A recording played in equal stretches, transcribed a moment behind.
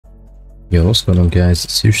Yo, what's going on guys,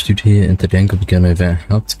 it's Dude here, and today I'm going to be going over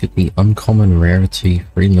how to get the Uncommon Rarity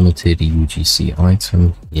free limited UGC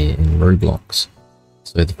item here in Roblox.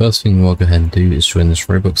 So the first thing we'll go ahead and do is join this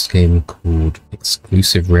Roblox game called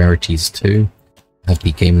Exclusive Rarities 2. I have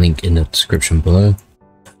the game link in the description below.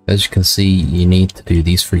 As you can see, you need to do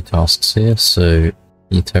these 3 tasks here, so you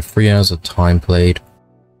need to have 3 hours of time played,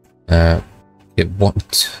 get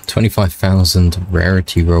 25,000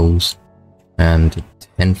 rarity rolls, and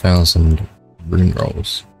 10,000 rune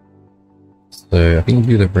rolls. So I think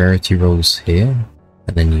you do the rarity rolls here,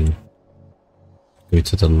 and then you go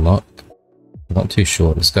to the luck. I'm not too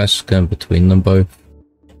sure, this guy's just going between them both,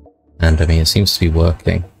 and I mean it seems to be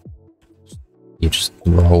working. You just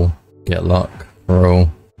roll, get luck,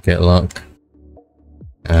 roll, get luck,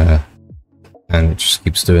 and it just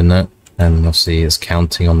keeps doing that, and obviously it's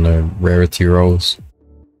counting on the rarity rolls.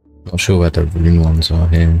 Not sure where the rune ones are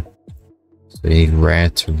here. So you need rare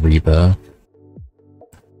to rebirth,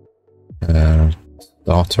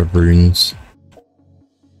 starter runes.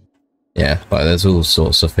 Yeah, but there's all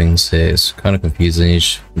sorts of things here. It's kind of confusing. You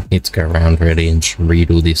just need to go around really and just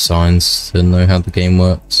read all these signs to know how the game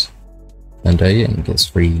works. And yeah, it gets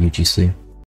free UGC.